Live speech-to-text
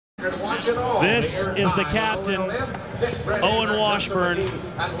This is the captain, Owen Washburn.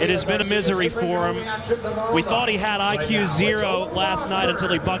 It has been a misery for him. We thought he had IQ 0 last night until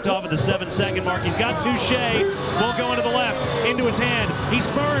he bucked off at the 7-second mark. He's got Touchet, ball going to the left, into his hand. He's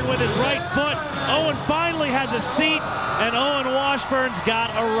spurring with his right foot. Owen finally has a seat, and Owen Washburn's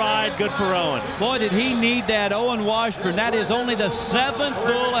got a ride. Good for Owen. Boy, did he need that, Owen Washburn. That is only the 7th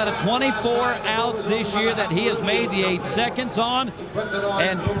bull out of 24 outs this year that he has made the 8 seconds on.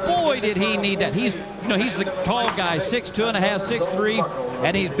 And boy, did he need that. He's the tall guy, 6'2.5", 6'3",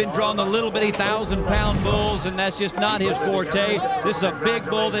 and he's been drawing the little bitty 1,000-pound bulls, and that's just not his forte. This is a big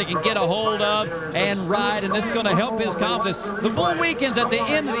bull that he can get a hold of and ride, and this is going to help his confidence. The bull weekends at the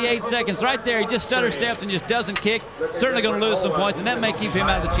end of the 8 seconds, right there, he just stutter steps and just doesn't kick. Certainly going to lose some points, and that may keep him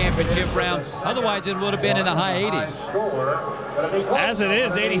out of the championship round. Otherwise, it would have been in the high 80s. As it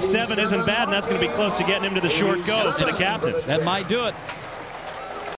is, 87 isn't bad, and that's going to be close to getting him to the short go for the captain. That might do it.